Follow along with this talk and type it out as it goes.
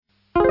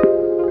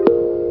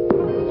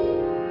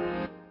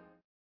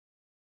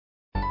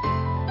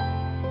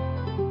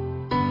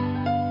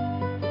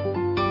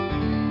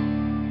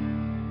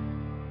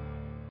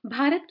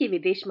के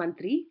विदेश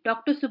मंत्री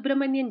डॉक्टर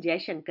सुब्रमण्यम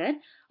जयशंकर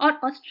और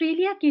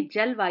ऑस्ट्रेलिया के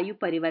जलवायु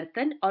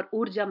परिवर्तन और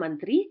ऊर्जा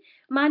मंत्री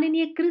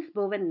माननीय क्रिस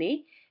बोवन ने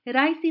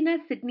रायसीना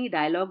सिडनी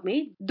डायलॉग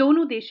में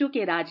दोनों देशों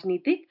के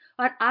राजनीतिक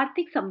और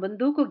आर्थिक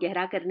संबंधों को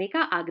गहरा करने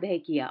का आग्रह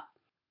किया।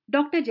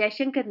 डॉक्टर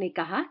जयशंकर ने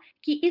कहा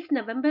कि इस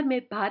नवंबर में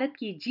भारत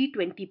की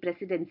G20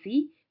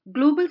 प्रेसिडेंसी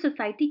ग्लोबल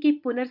सोसाइटी के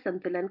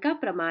पुनर्संतुलन का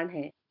प्रमाण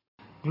है।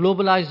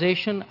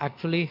 Globalization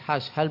actually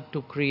has helped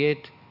to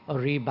create a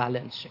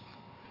rebalancing.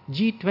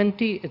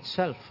 G20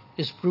 itself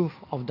is proof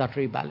of that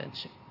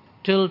rebalancing.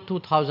 Till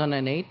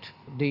 2008,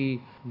 the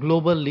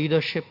global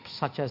leadership,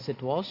 such as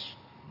it was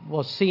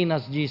seen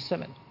as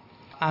G7.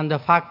 And the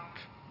fact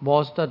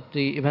was that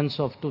the events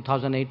of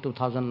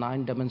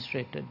 2008-2009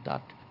 demonstrated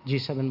that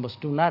G7 was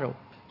too narrow.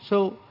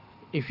 So,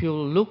 if you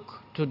look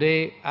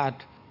today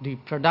at the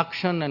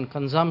production and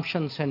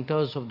consumption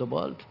centers of the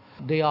world,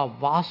 they are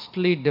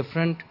vastly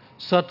different,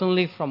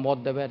 certainly from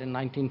what they were in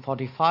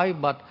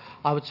 1945, but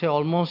I would say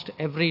almost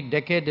every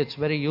decade it's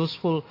very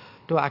useful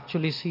to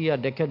actually see a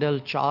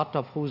decadal chart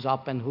of who's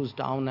up and who's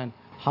down and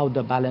how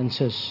the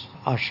balances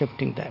are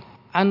shifting there.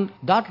 And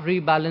that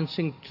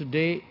rebalancing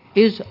today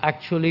is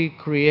actually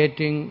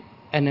creating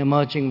an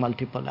emerging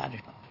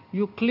multipolarity.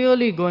 You're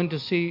clearly going to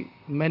see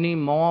many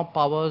more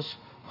powers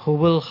who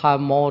will have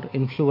more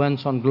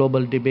influence on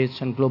global debates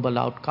and global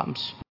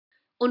outcomes.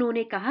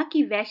 उन्होंने कहा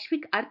कि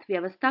वैश्विक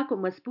अर्थव्यवस्था को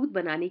मजबूत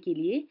बनाने के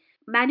लिए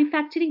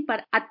मैन्युफैक्चरिंग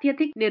पर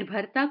अत्यधिक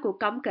निर्भरता को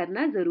कम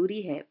करना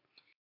जरूरी है।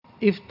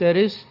 If there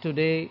is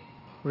today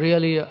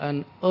really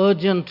an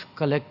urgent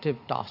collective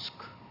task,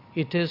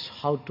 it is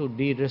how to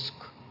de-risk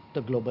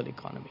the global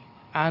economy.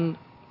 And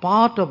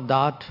part of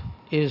that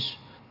is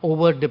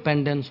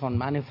over-dependence on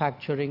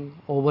manufacturing,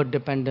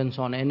 over-dependence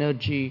on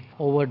energy,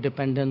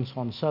 over-dependence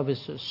on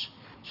services.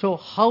 So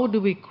how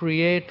do we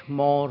create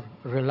more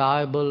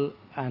reliable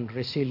and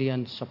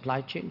resilient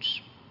supply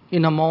chains?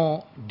 In a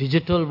more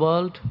digital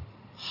world,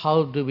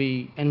 how do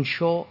we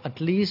ensure at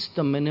least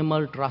the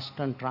minimal trust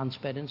and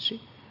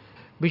transparency?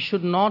 We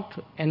should not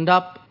end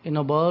up in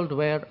a world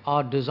where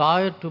our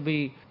desire to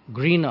be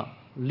greener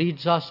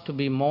leads us to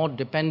be more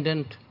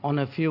dependent on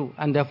a few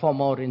and therefore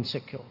more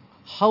insecure.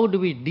 How do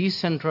we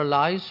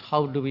decentralize?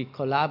 How do we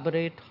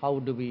collaborate? How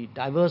do we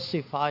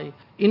diversify?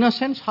 In a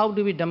sense, how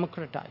do we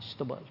democratize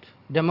the world?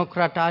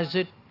 Democratize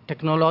it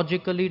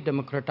technologically,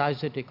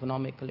 democratize it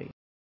economically.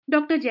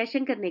 Doctor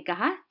Jaishankar ने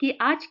कहा कि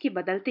आज के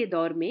बदलते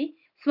दौर में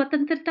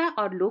स्वतंत्रता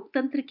और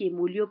लोकतंत्र के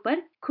मूल्यों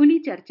पर खुली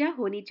चर्चा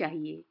होनी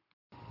चाहिए।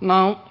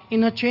 Now,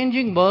 in a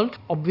changing world,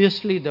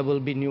 obviously there will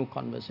be new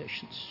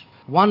conversations.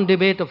 One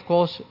debate, of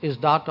course, is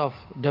that of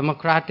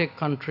democratic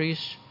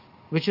countries,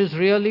 which is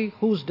really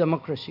whose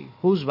democracy,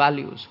 whose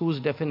values, whose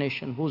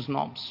definition, whose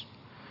norms.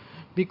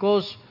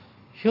 Because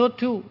here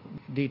too,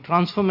 the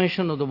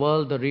transformation of the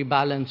world, the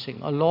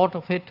rebalancing, a lot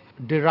of it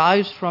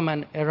derives from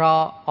an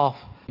era of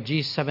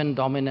G7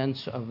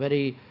 dominance, a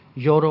very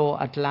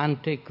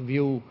Euro-Atlantic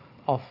view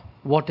of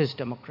what is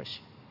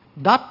democracy.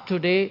 That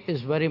today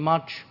is very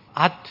much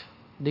at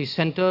the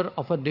center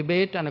of a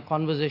debate and a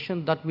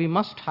conversation that we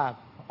must have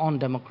on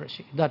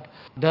democracy. That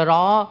there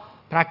are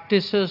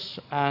practices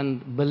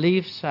and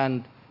beliefs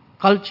and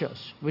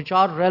cultures which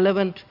are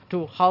relevant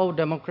to how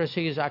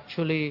democracy is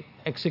actually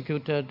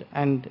executed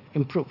and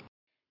improved.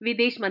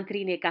 विदेश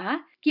मंत्री ने कहा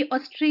कि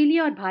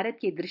Australia और भारत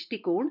के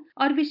दृष्टिकोण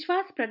और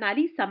विश्वास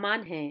प्रणाली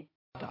समान हैं।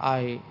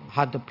 I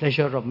had the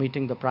pleasure of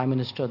meeting the Prime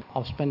Minister,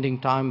 of spending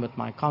time with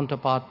my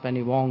counterpart,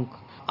 Penny Wong.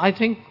 I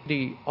think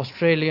the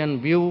Australian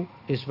view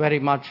is very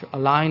much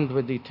aligned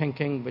with the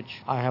thinking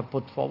which I have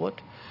put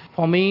forward.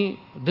 For me,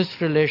 this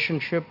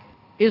relationship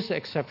is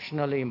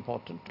exceptionally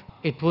important.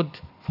 It would,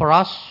 for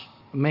us,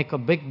 make a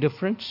big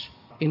difference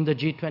in the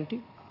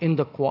G20, in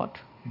the Quad,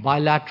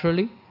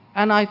 bilaterally,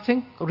 and I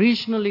think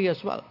regionally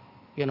as well.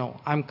 You know,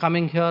 I'm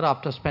coming here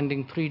after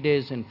spending 3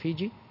 days in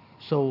Fiji.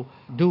 So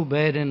do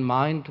bear in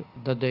mind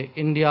that the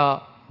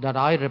India that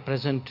I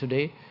represent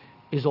today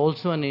is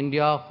also an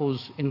India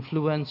whose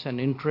influence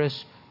and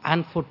interest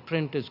and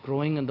footprint is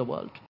growing in the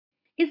world.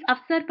 इस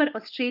अवसर पर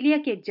Australia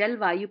के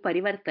जलवायु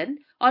परिवर्तन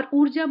और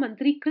ऊर्जा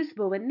मंत्री Chris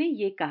Bowen ने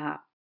ये कहा।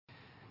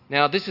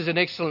 Now, this is an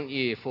excellent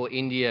year for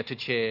India to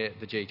chair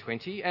the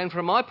G20 and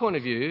from my point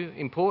of view,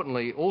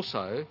 importantly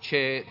also,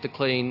 chair the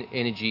Clean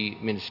Energy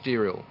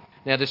Ministerial.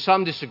 Now, there's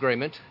some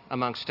disagreement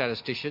amongst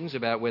statisticians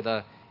about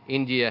whether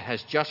India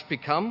has just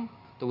become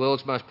the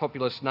world's most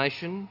populous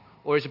nation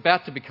or is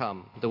about to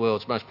become the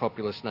world's most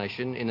populous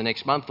nation in the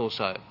next month or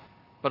so.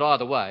 But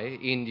either way,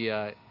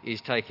 India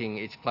is taking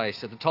its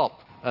place at the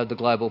top of the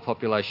global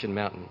population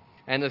mountain.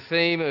 And the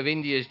theme of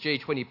India's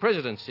G20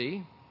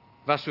 presidency,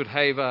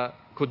 Vasudhaiva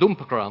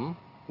Kudumpakam,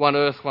 One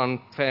Earth, One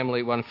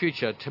Family, One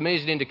Future, to me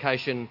is an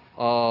indication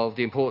of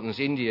the importance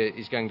India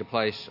is going to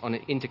place on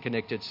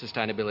interconnected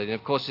sustainability. And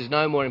of course, there's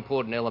no more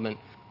important element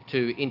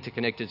to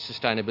interconnected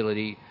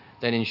sustainability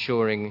than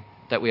ensuring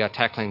that we are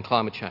tackling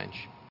climate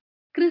change.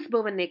 Chris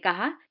Bowen ने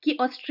कहा कि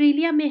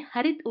Australia में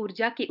हरित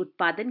ऊर्जा के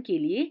उत्पादन के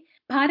लिए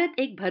भारत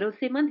एक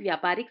भरोसेमंद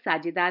व्यापारिक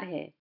साझेदार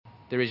है।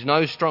 There is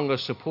no stronger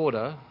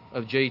supporter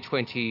of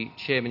G20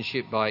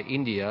 chairmanship by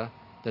India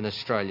than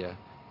Australia.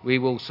 We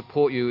will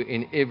support you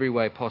in every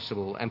way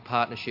possible and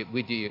partnership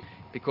with you,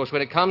 because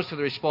when it comes to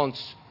the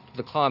response to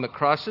the climate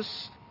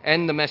crisis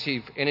and the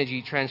massive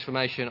energy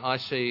transformation, I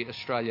see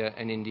Australia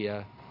and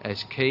India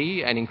as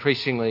key and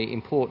increasingly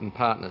important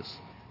partners.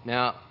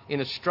 Now,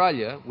 in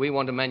Australia, we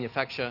want to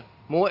manufacture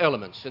more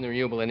elements in the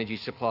renewable energy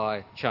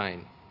supply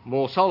chain.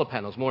 More solar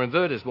panels, more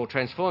inverters, more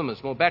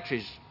transformers, more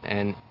batteries.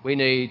 And we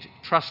need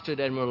trusted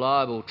and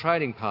reliable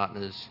trading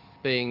partners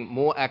being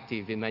more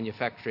active in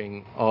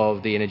manufacturing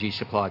of the energy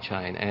supply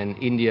chain. And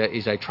India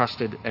is a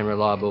trusted and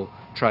reliable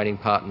trading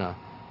partner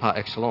par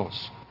excellence.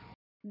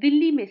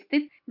 Delhi में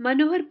स्थित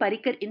Manohar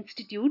Parrikar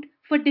institute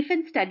for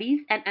defence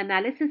studies and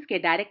analysis के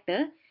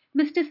director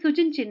mister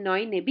Sujin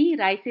चिन्नॉय ने भी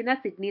Raisina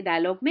Sydney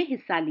dialogue में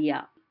हिस्सा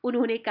लिया।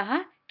 उन्होंने कहा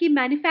कि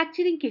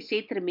मैन्युफैक्चरिंग के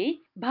क्षेत्र में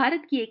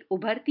भारत की एक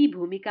उभरती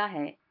भूमिका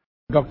है।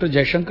 डॉक्टर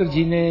जयशंकर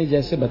जी ने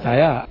जैसे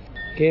बताया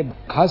कि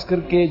खास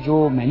करके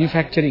जो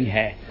मैन्युफैक्चरिंग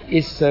है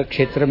इस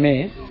क्षेत्र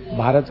में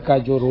भारत का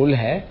जो रोल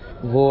है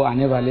वो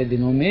आने वाले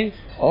दिनों में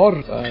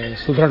और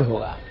सुदृढ़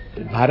होगा।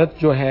 भारत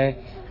जो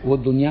है वो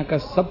दुनिया का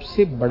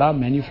सबसे बड़ा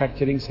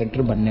मैन्युफैक्चरिंग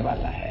सेंटर बनने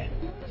वाला है।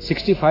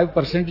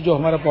 65% जो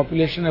हमारा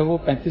पॉपुलेशन है वो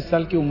 35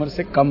 साल की उम्र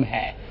से कम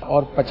है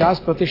और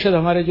 50%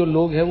 हमारे जो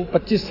लोग हैं वो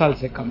 25 साल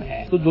से कम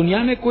है। तो दुनिया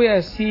में कोई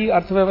ऐसी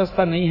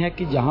अर्थव्यवस्था नहीं है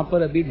कि जहां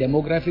पर अभी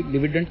डेमोग्राफिक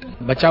डिविडेंड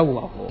बचा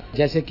हुआ हो।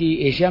 जैसे कि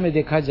एशिया में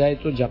देखा जाए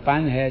तो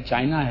जापान है,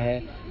 चाइना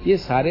है, ये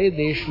सारे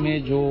देश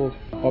में जो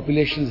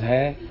पॉपुलेशन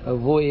है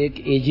वो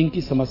एक एजिंग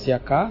की समस्या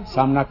का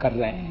सामना कर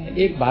रहे हैं।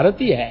 एक भारत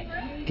ही है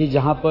कि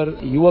जहां पर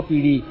युवा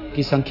पीढ़ी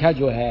की संख्या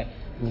जो है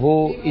वो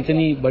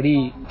इतनी बड़ी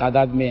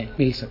तादाद में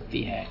मिल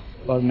सकती है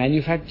और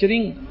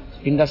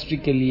मैन्युफैक्चरिंग इंडस्ट्री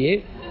के लिए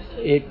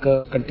एक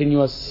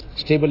कंटिन्यूअस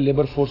स्टेबल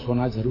लेबर फोर्स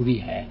होना जरूरी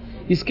है।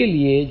 इसके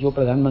लिए जो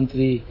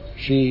प्रधानमंत्री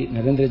श्री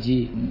नरेंद्र जी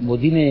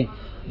मोदी ने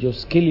जो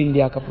स्किल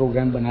इंडिया का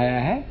प्रोग्राम बनाया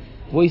है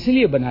वो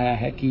इसीलिए बनाया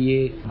है कि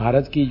ये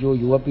भारत की जो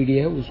युवा पीढ़ी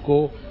है उसको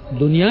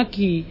दुनिया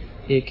की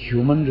एक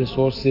ह्यूमन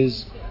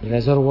रिसोर्सेज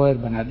रिजर्वोयर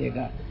बना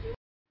देगा।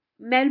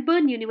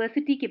 मेलबर्न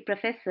यूनिवर्सिटी के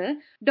प्रोफेसर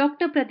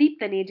डॉक्टर प्रदीप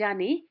तनेजा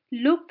ने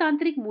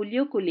लोकतांत्रिक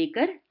मूल्यों को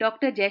लेकर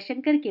डॉक्टर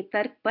जयशंकर के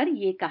तर्क पर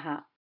ये कहा।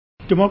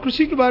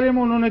 डेमोक्रेसी के बारे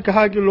में उन्होंने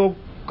कहा कि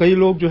कई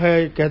लोग जो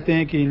है कहते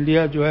हैं कि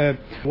इंडिया जो है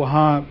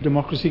वहाँ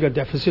डेमोक्रेसी का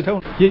डेफिसिट है।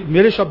 ये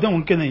मेरे शब्द हैं,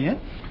 उनके नहीं है।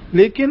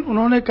 लेकिन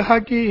उन्होंने कहा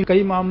कि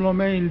कई मामलों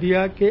में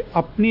इंडिया के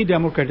अपनी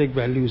डेमोक्रेटिक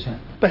वैल्यूज हैं।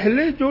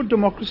 पहले जो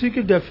डेमोक्रेसी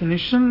की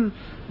डेफिनेशन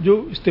जो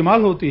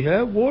इस्तेमाल होती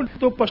है वो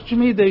तो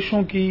पश्चिमी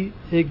देशों की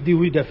एक दी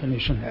हुई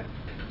डेफिनेशन है।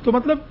 तो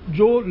मतलब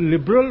जो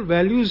लिबरल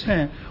वैल्यूज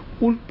हैं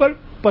उन पर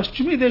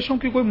पश्चिमी देशों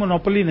की कोई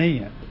मोनोपोली नहीं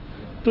है।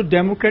 तो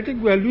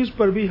डेमोक्रेटिक वैल्यूज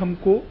पर भी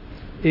हमको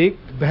एक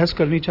बहस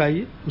करनी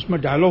चाहिए, उसमें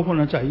डायलॉग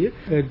होना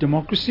चाहिए।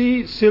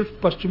 डेमोक्रेसी सिर्फ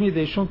पश्चिमी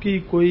देशों की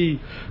कोई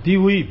दी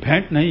हुई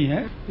भेंट नहीं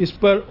है, इस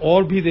पर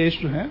और भी देश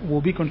जो हैं वो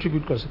भी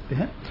कंट्रीब्यूट कर सकते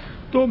हैं।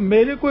 तो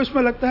मेरे को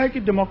इसमें लगता है कि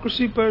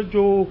डेमोक्रेसी पर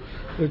जो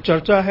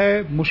चर्चा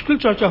है मुश्किल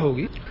चर्चा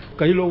होगी।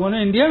 कई लोगों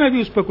ने इंडिया में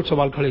भी उस पर कुछ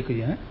सवाल खड़े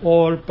किए हैं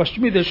और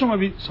पश्चिमी देशों में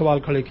भी सवाल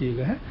खड़े किए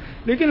गए हैं।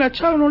 लेकिन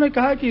अच्छा उन्होंने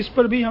कहा कि इस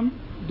पर भी हम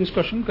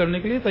डिस्कशन करने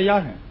के लिए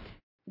तैयार हैं।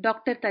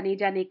 डॉक्टर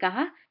तनेजा ने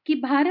कहा कि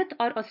भारत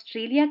और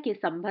ऑस्ट्रेलिया के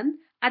संबंध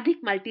अधिक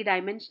मल्टी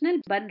डायमेंशनल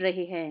बन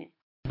रहे हैं।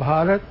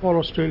 भारत और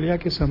ऑस्ट्रेलिया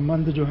के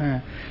संबंध जो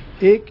हैं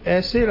एक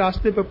ऐसे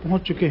रास्ते पर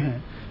पहुंच चुके हैं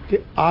कि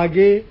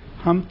आगे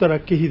हम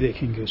तरक्की ही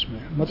देखेंगे। उसमें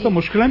मतलब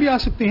मुश्किलें भी आ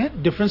सकती हैं,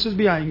 डिफरेंसेस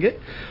भी आएंगे,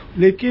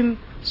 लेकिन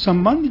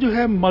संबंध जो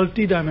है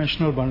मल्टी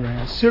डायमेंशनल बन रहे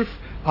हैं।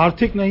 सिर्फ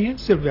आर्थिक नहीं है,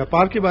 सिर्फ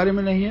व्यापार के बारे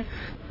में नहीं है।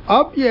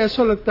 अब ये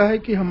ऐसा लगता है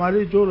कि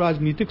हमारे जो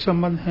राजनीतिक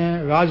संबंध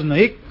हैं,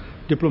 राजनयिक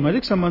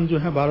डिप्लोमेटिक संबंध जो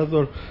है भारत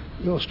और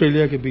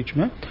ऑस्ट्रेलिया के बीच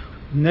में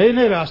नए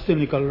नए रास्ते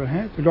निकल रहे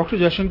हैं। तो डॉक्टर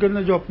जयशंकर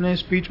ने जो अपने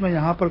स्पीच में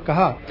यहाँ पर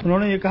कहा,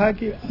 उन्होंने ये कहा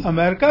कि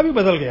अमेरिका भी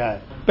बदल गया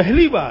है।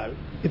 पहली बार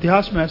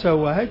इतिहास में ऐसा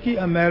हुआ है कि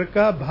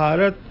अमेरिका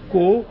भारत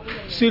को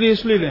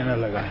सीरियसली लेने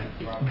लगा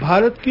है।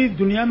 भारत की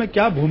दुनिया में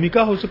क्या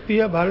भूमिका हो सकती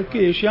है, भारत की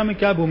एशिया में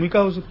क्या भूमिका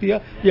हो सकती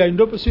है या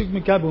इंडो पैसिफिक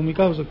में क्या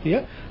भूमिका हो सकती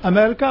है,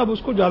 अमेरिका अब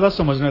उसको ज्यादा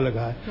समझने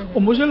लगा है।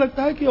 और मुझे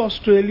लगता है कि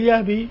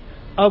ऑस्ट्रेलिया भी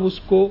अब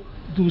उसको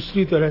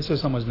दूसरी तरह से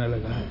समझने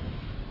लगा है।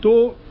 तो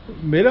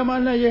मेरा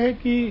मानना यह है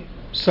कि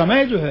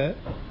समय जो है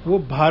वो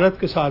भारत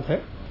के साथ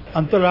है।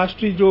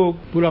 अंतर्राष्ट्रीय जो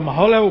पूरा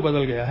माहौल है वो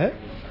बदल गया है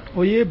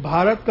और ये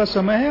भारत का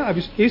समय है।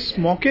 अब इस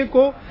मौके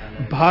को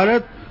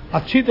भारत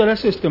अच्छी तरह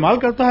से इस्तेमाल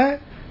करता है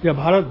या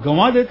भारत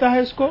गंवा देता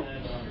है, इसको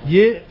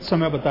ये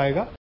समय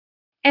बताएगा।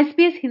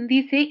 SBS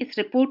हिंदी से इस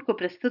रिपोर्ट को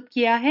प्रस्तुत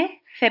किया है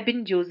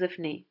फेबिन जोसेफ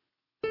ने।